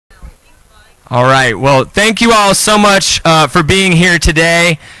All right. Well, thank you all so much for being here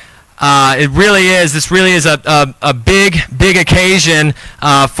today. This really is a big occasion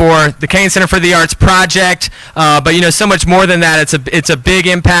for the Cain Center for the Arts project. But so much more than that. It's a big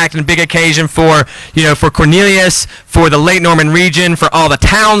impact and big occasion for for Cornelius, for the Lake Norman region, for all the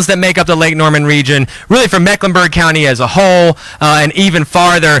towns that make up the Lake Norman region, really for Mecklenburg County as a whole, and even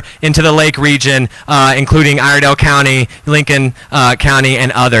farther into the Lake region, including Iredell County, Lincoln County,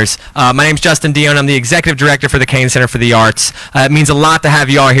 and others. My name's Justin Dion. I'm the executive director for the Cain Center for the Arts. It means a lot to have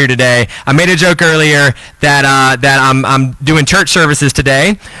you all here today. I made a joke earlier that I'm doing church services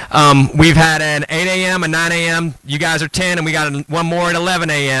today. We've had an 8 a.m., a 9 a.m. You guys are 10, and we got one more at 11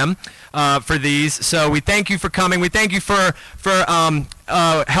 a.m. For these. So we thank you for coming. We thank you for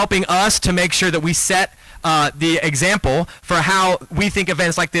helping us to make sure that we set the example for how we think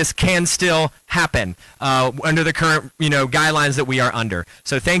events like this can still happen under the current guidelines that we are under.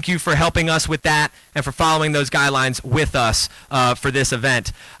 So thank you for helping us with that and for following those guidelines with us for this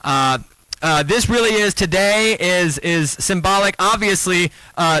event. This really is today is symbolic. Obviously,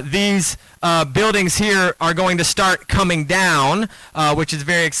 these buildings here are going to start coming down, which is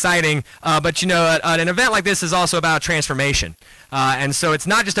very exciting. But an event like this is also about transformation. And so it's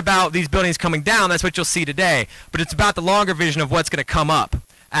not just about these buildings coming down, that's what you'll see today, but it's about the longer vision of what's going to come up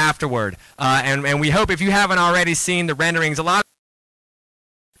afterward. And we hope, if you haven't already seen the renderings, a lot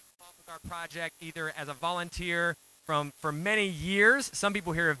of our project either as a volunteer for many years. Some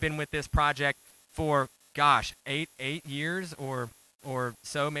people here have been with this project for, gosh, eight years or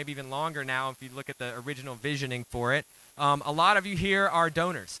so, maybe even longer now if you look at the original visioning for it. A lot of you here are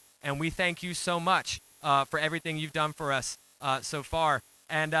donors, and we thank you so much for everything you've done for us so far.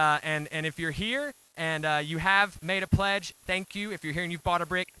 And if you're here and you have made a pledge, thank you. If you're here and you've bought a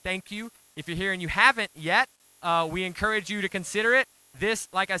brick, thank you. If you're here and you haven't yet, we encourage you to consider it. This,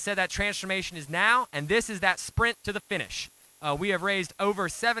 like I said, that transformation is now, and this is that sprint to the finish. We have raised over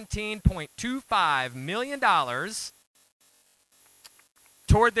 $17.25 million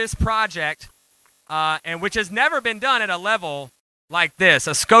toward this project, and which has never been done at a level like this,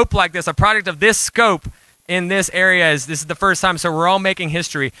 a scope like this, a project of this scope in this area. This is the first time, so we're all making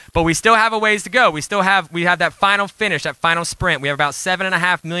history, but we still have a ways to go. We have that final finish, that final sprint. We have about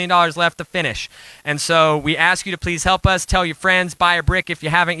 $7.5 million left to finish, and so we ask you to please help us. Tell your friends, buy a brick if you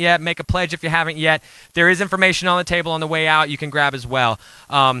haven't yet, make a pledge if you haven't yet. There is information on the table on the way out you can grab as well.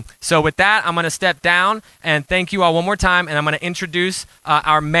 So with that, I'm going to step down and thank you all one more time, and I'm going to introduce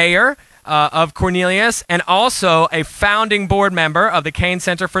our mayor of Cornelius, and also a founding board member of the Cain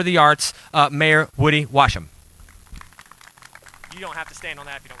Center for the Arts, Mayor Woody Washam. You don't have to stand on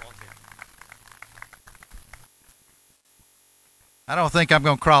that if you don't want to. I don't think I'm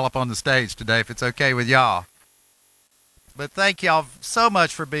going to crawl up on the stage today, if it's okay with y'all. But thank y'all so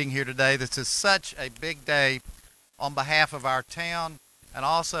much for being here today. This is such a big day on behalf of our town and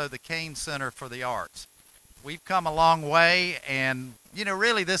also the Cain Center for the Arts. We've come a long way, and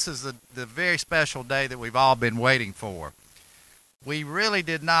really this is the very special day that we've all been waiting for. We really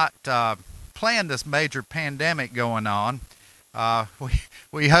did not plan this major pandemic going on.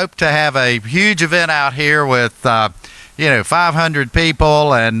 We hope to have a huge event out here with 500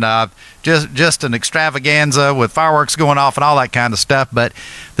 people and just an extravaganza with fireworks going off and all that kind of stuff, but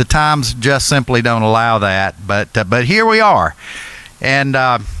the times just simply don't allow that. But here we are, and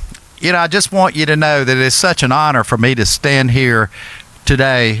I just want you to know that it's such an honor for me to stand here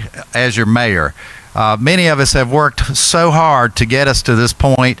today as your mayor. Many of us have worked so hard to get us to this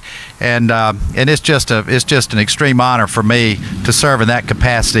point, and it's just an extreme honor for me to serve in that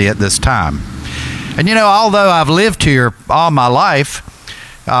capacity at this time. And although I've lived here all my life,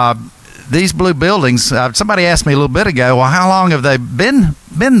 these blue buildings, somebody asked me a little bit ago, well, how long have they been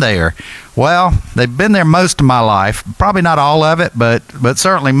there? Well, they've been there most of my life. Probably not all of it, but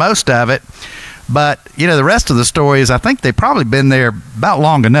certainly most of it. But, the rest of the story is I think they've probably been there about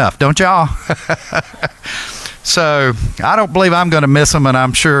long enough, don't y'all? So I don't believe I'm going to miss them, and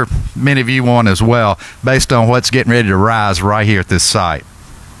I'm sure many of you won't as well, based on what's getting ready to rise right here at this site.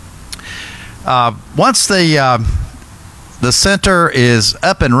 Once the center is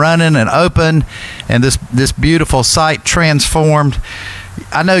up and running and open, and this beautiful site transformed,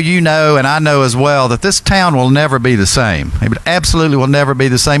 I know you know, and I know as well, that this town will never be the same. It absolutely will never be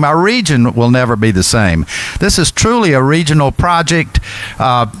the same. Our region will never be the same. This is truly a regional project.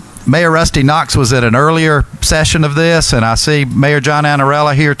 Mayor Rusty Knox was at an earlier session of this, and I see Mayor John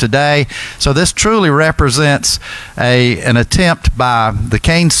Anarella here today. So this truly represents an attempt by the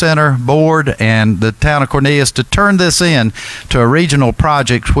Cain Center Board and the town of Cornelius to turn this in to a regional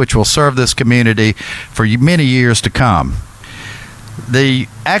project which will serve this community for many years to come. The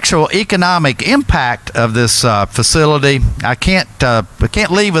actual economic impact of this facility, I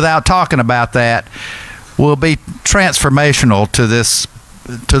can't leave without talking about that, will be transformational to this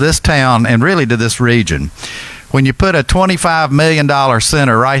town and really to this region. When you put a $25 million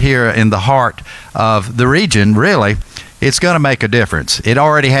center right here in the heart of the region, really, it's going to make a difference. It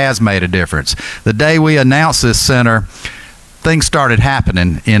already has made a difference. The day we announced this center, things started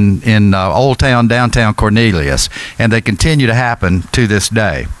happening in Old Town, downtown Cornelius, and they continue to happen to this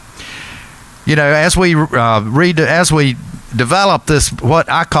day. You know, as we develop this, what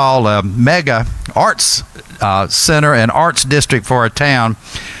I call a mega arts center and arts district for a town,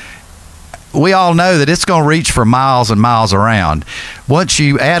 we all know that it's going to reach for miles and miles around. Once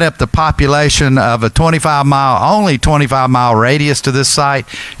you add up the population of a 25-mile radius to this site,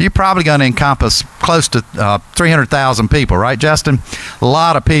 you're probably going to encompass close to 300,000 people, right, Justin? A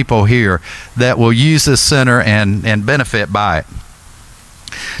lot of people here that will use this center and benefit by it.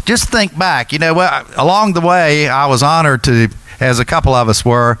 Just think back, you know, along the way, I was honored to, as a couple of us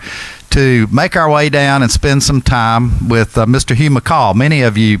were, to make our way down and spend some time with Mr. Hugh McCall. Many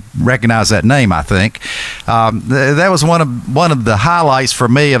of you recognize that name, I think. That was one of the highlights for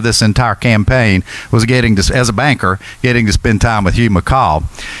me of this entire campaign, was getting to, as a banker, getting to spend time with Hugh McCall.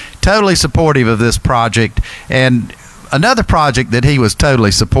 Totally supportive of this project. And another project that he was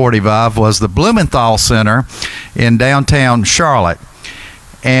totally supportive of was the Blumenthal Center in downtown Charlotte.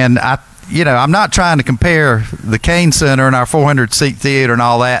 And I'm not trying to compare the Cain Center and our 400-seat theater and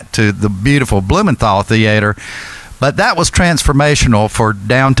all that to the beautiful Blumenthal Theater, but that was transformational for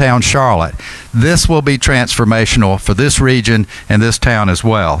downtown Charlotte. This will be transformational for this region and this town as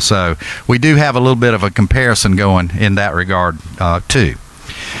well. So we do have a little bit of a comparison going in that regard too.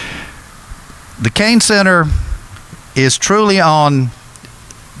 The Cain Center is truly on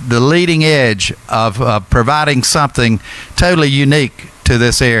the leading edge of providing something totally unique to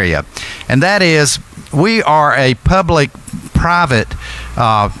this area, and that is we are a public-private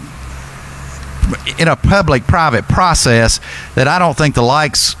in a public-private process that I don't think the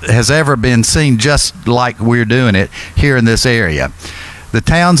likes has ever been seen just like we're doing it here in this area. The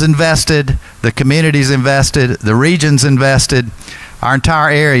town's invested, the community's invested, the region's invested, our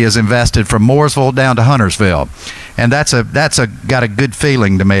entire area is invested from Mooresville down to Huntersville, and that's got a good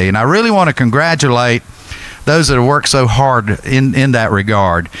feeling to me. And I really want to congratulate those that have worked so hard in that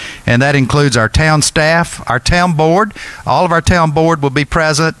regard, and that includes our town staff, our town board. All of our town board will be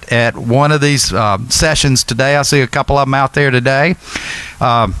present at one of these sessions today. I see a couple of them out there today,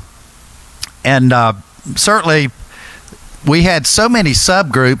 and certainly we had so many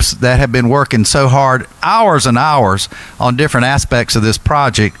subgroups that have been working so hard, hours and hours, on different aspects of this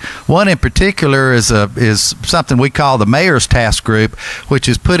project. One in particular is something we call the Mayor's Task Group, which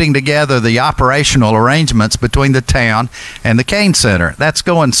is putting together the operational arrangements between the town and the Cain Center. That's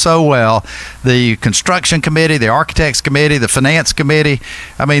going so well. The construction committee, the architects committee, the finance committee,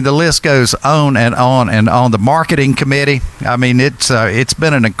 I mean, the list goes on and on and on. The marketing committee, I mean, it's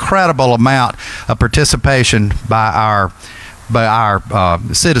been an incredible amount of participation by our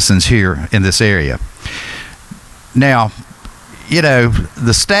citizens here in this area. Now, you know,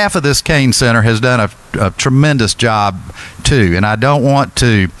 the staff of this Cain Center has done a tremendous job too, and I don't want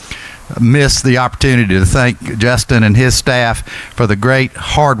to miss the opportunity to thank Justin and his staff for the great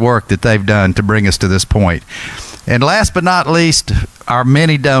hard work that they've done to bring us to this point. And last but not least, our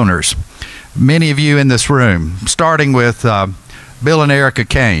many donors, many of you in this room, starting with Bill and Erica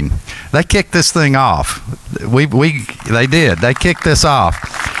Cain. They kicked this thing off. They did. They kicked this off.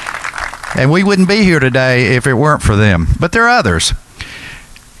 And we wouldn't be here today if it weren't for them. But there are others.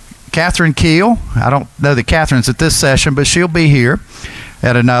 Catherine Keel. I don't know that Catherine's at this session, but she'll be here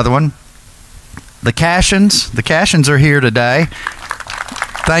at another one. The Cashins are here today.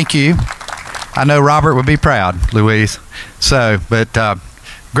 Thank you. I know Robert would be proud, Louise. So, but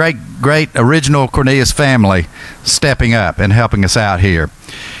great original Cornelius family stepping up and helping us out here.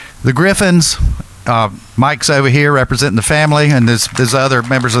 The Griffins, Mike's over here representing the family, and there's other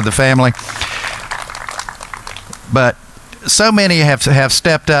members of the family. But so many have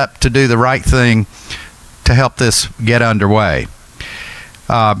stepped up to do the right thing to help this get underway.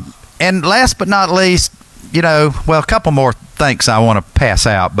 And last but not least, you know, well, a couple more thanks I want to pass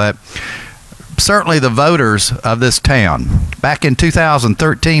out, but certainly the voters of this town. Back in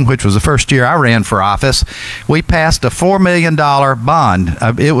 2013, which was the first year I ran for office, we passed a $4 million bond.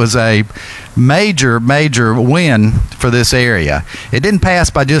 It was a major win for this area. It didn't pass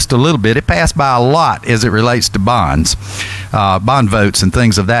by just a little bit. It passed by a lot as it relates to bonds, bond votes and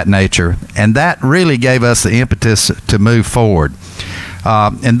things of that nature. And that really gave us the impetus to move forward.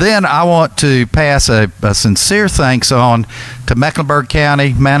 And then I want to pass a sincere thanks on to Mecklenburg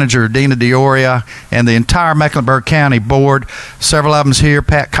County Manager Dina Dioria and the entire Mecklenburg County Board. Several of them's here.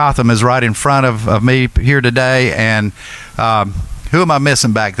 Pat Cotham is right in front of me here today. And who am I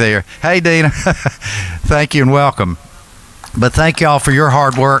missing back there? Hey, Dina. Thank you and welcome. But thank y'all for your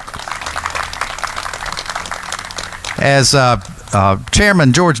hard work. As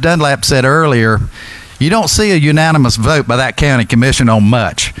Chairman George Dunlap said earlier, you don't see a unanimous vote by that county commission on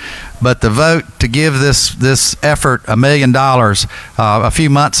much, but the vote to give this effort $1 million a few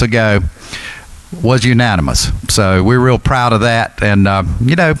months ago was unanimous. So we're real proud of that, and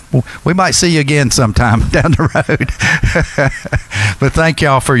you know, we might see you again sometime down the road. But thank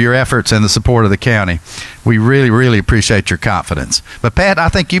y'all for your efforts and the support of the county. We really appreciate your confidence. But Pat, I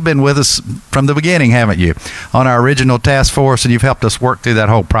think you've been with us from the beginning, haven't you, on our original task force, and you've helped us work through that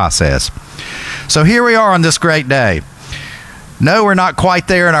whole process. So here we are on this great day. No, we're not quite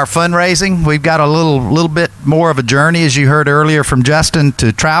there in our fundraising. We've got a little bit more of a journey, as you heard earlier from Justin,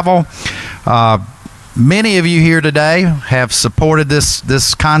 to travel. Many of you here today have supported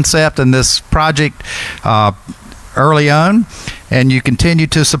this concept and this project early on, and you continue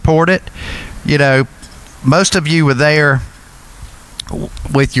to support it. You know, most of you were there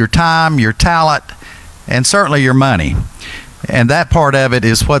with your time, your talent, and certainly your money. And that part of it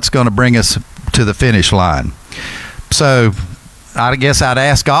is what's going to bring us to the finish line. So I guess I'd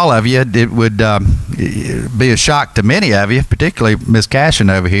ask all of you, it would be a shock to many of you, particularly Ms. Cashin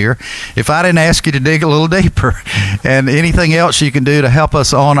over here, if I didn't ask you to dig a little deeper, and anything else you can do to help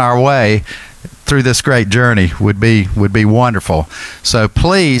us on our way through this great journey would be wonderful. So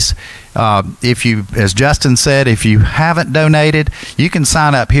please, if you, as Justin said, if you haven't donated, you can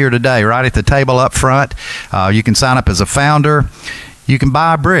sign up here today, right at the table up front. You can sign up as a founder. You can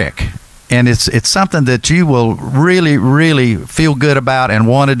buy a brick. And it's something that you will really feel good about and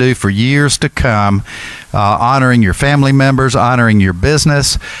want to do for years to come, honoring your family members, honoring your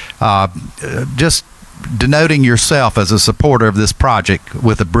business, just denoting yourself as a supporter of this project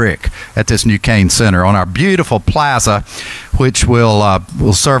with a brick at this new Cain Center on our beautiful plaza, which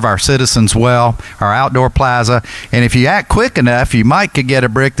will serve our citizens well, our outdoor plaza. And if you act quick enough, you might could get a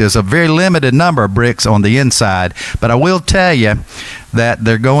brick. There's a very limited number of bricks on the inside, but I will tell you that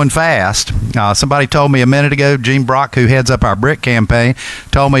they're going fast. Somebody told me a minute ago, Gene Brock, who heads up our brick campaign,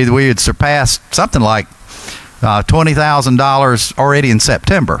 told me that we had surpassed something like $20,000 already in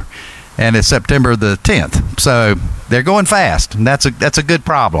September. And it's September the 10th. So they're going fast, and that's a good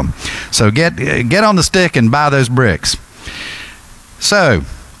problem. So get on the stick and buy those bricks. So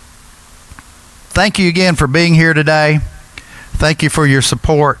thank you again for being here today. Thank you for your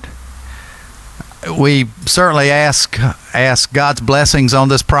support. We certainly ask God's blessings on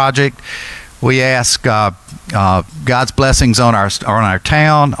this project. We ask God's blessings on our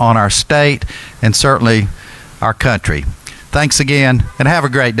town, on our state, and certainly our country. Thanks again, and have a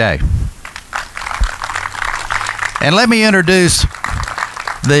great day. And let me introduce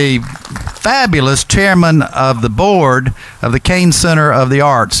the fabulous chairman of the board of the Cain Center of the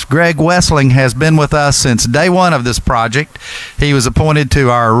Arts. Greg Wessling has been with us since day one of this project. He was appointed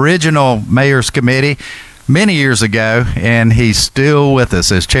to our original mayor's committee many years ago, and he's still with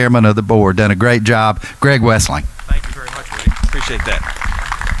us as chairman of the board. Done a great job. Greg Wessling. Thank you very much, Woody. Appreciate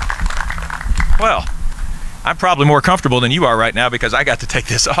that. Well, I'm probably more comfortable than you are right now because I got to take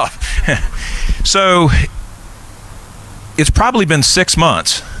this off. So it's probably been 6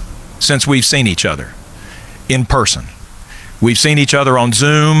 months since we've seen each other in person. We've seen each other on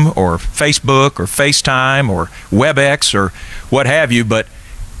Zoom or Facebook or FaceTime or WebEx or what have you, but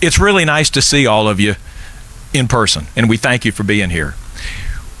it's really nice to see all of you in person, and we thank you for being here.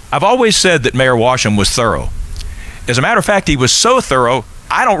 I've always said that Mayor Washam was thorough. As a matter of fact, he was so thorough,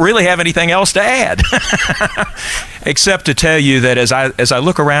 I don't really have anything else to add except to tell you that as I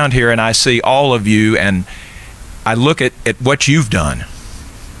look around here and I see all of you and I look at what you've done,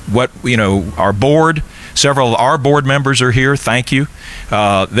 what, you know, our board, several of our board members are here. Thank you.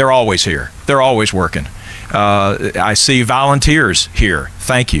 They're always here. They're always working. I see volunteers here.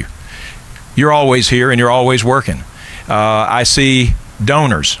 Thank you. You're always here and you're always working. I see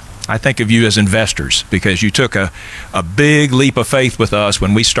donors. I think of you as investors because you took a big leap of faith with us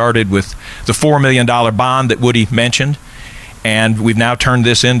when we started with the $4 million bond that Woody mentioned, and we've now turned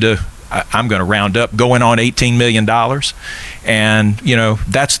this into, I'm going to round up, going on $18 million, and you know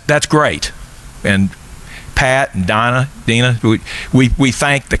that's great. And Pat and Dina, we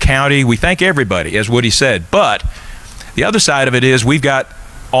thank the county, we thank everybody, as Woody said. But the other side of it is we've got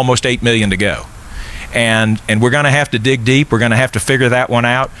almost $8 million to go. And we're going to have to dig deep. We're going to have to figure that one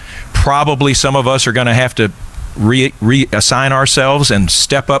out. Probably some of us are going to have to reassign ourselves and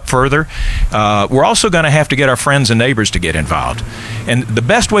step up further, we're also going to have to get our friends and neighbors to get involved. And the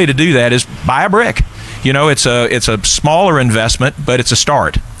best way to do that is buy a brick. You know, it's a smaller investment, but it's a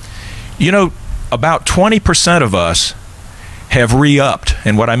start. You know, about 20% of us have re-upped.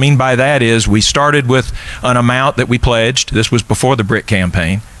 And what I mean by that is we started with an amount that we pledged. This was before the brick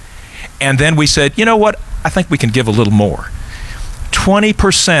campaign. And then we said, you know what, I think we can give a little more.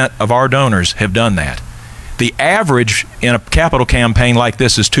 20% of our donors have done that. The average in a capital campaign like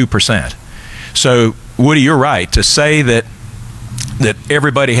this is 2%. So, Woody, you're right. To say that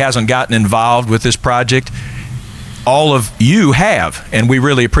everybody hasn't gotten involved with this project, all of you have, and we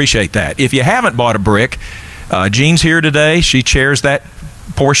really appreciate that. If you haven't bought a brick, Jean's here today. She chairs that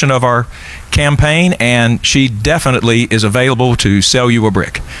portion of our campaign, and she definitely is available to sell you a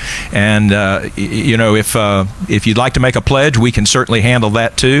brick. And you know, if you'd like to make a pledge, we can certainly handle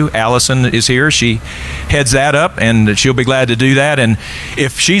that too. Allison is here. She heads that up, and she'll be glad to do that. And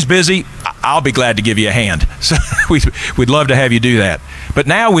if she's busy, I'll be glad to give you a hand. So we'd love to have you do that. But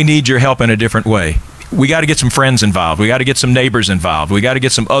now we need your help in a different way. We got to get some friends involved. We got to get some neighbors involved. We got to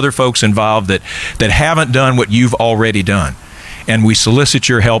get some other folks involved that haven't done what you've already done. And we solicit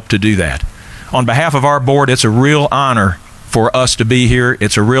your help to do that. On behalf of our board, it's a real honor for us to be here.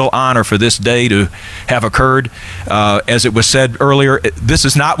 It's a real honor for this day to have occurred. As it was said earlier, this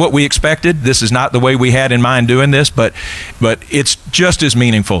is not what we expected. This is not the way we had in mind doing this, but it's just as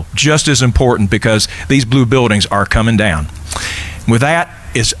meaningful, just as important, because these blue buildings are coming down. With that,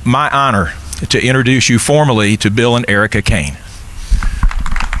 it's my honor to introduce you formally to Bill and Erica Cain.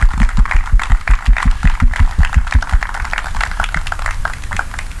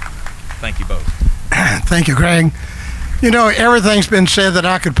 Thank you both. Thank you, Greg. You know, everything's been said that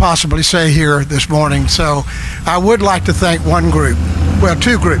I could possibly say here this morning, so I would like to thank one group, well,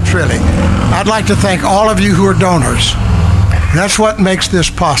 two groups really. I'd like to thank all of you who are donors. That's what makes this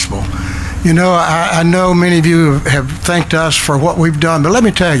possible. You know, I know many of you have thanked us for what we've done, but let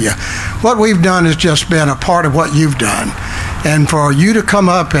me tell you, what we've done has just been a part of what you've done. And for you to come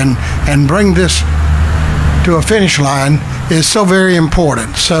up and bring this to a finish line is so very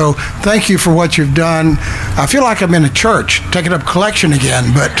important. So thank you for what you've done. I feel like I'm in a church taking up collection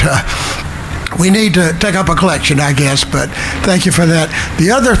again, but we need to take up a collection, I guess, but thank you for that.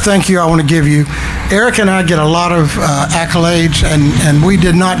 The other thank you I want to give you, Eric and I get a lot of accolades, and we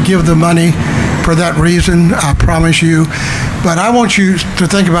did not give the money for that reason, I promise you. But I want you to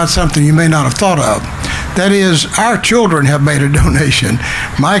think about something you may not have thought of. That is, our children have made a donation.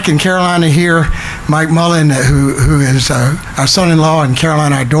 Mike and Carolina here, Mike Mullen, who is our son-in-law, and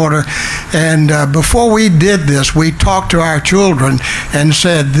Caroline, our daughter. And before we did this, we talked to our children and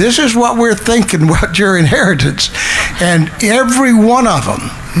said, this is what we're thinking about your inheritance. And every one of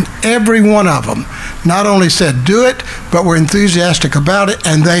them not only said do it, but were enthusiastic about it,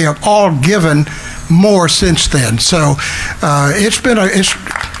 and they have all given more since then. So it's been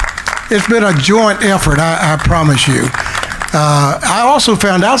a joint effort, I promise you. I also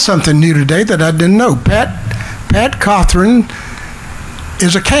found out something new today that I didn't know. Pat Cothran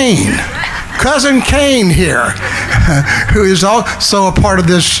is a Cain, cousin Cain here, who is also a part of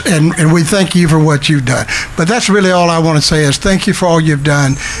this, and we thank you for what you've done. But that's really all I want to say is thank you for all you've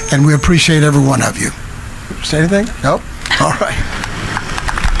done, and we appreciate every one of you. Say anything? Nope? All right.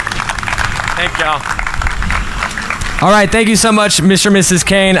 Thank y'all. All right, thank you so much, Mr. and Mrs.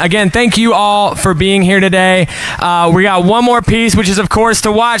 Cain. Again, thank you all for being here today. We got one more piece, which is, of course,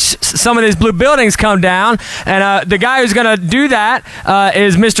 to watch some of these blue buildings come down. And the guy who's going to do that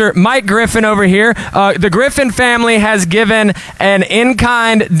is Mr. Mike Griffin over here. The Griffin family has given an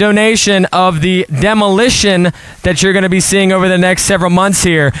in-kind donation of the demolition that you're going to be seeing over the next several months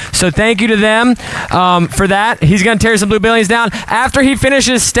here. So thank you to them for that. He's going to tear some blue buildings down. After he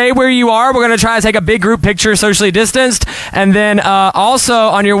finishes, stay where you are. We're going to try to take a big group picture, socially distanced. And then also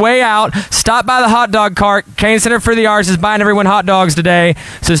on your way out, stop by the hot dog cart. Cain Center for the Arts is buying everyone hot dogs today.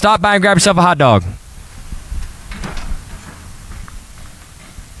 So stop by and grab yourself a hot dog.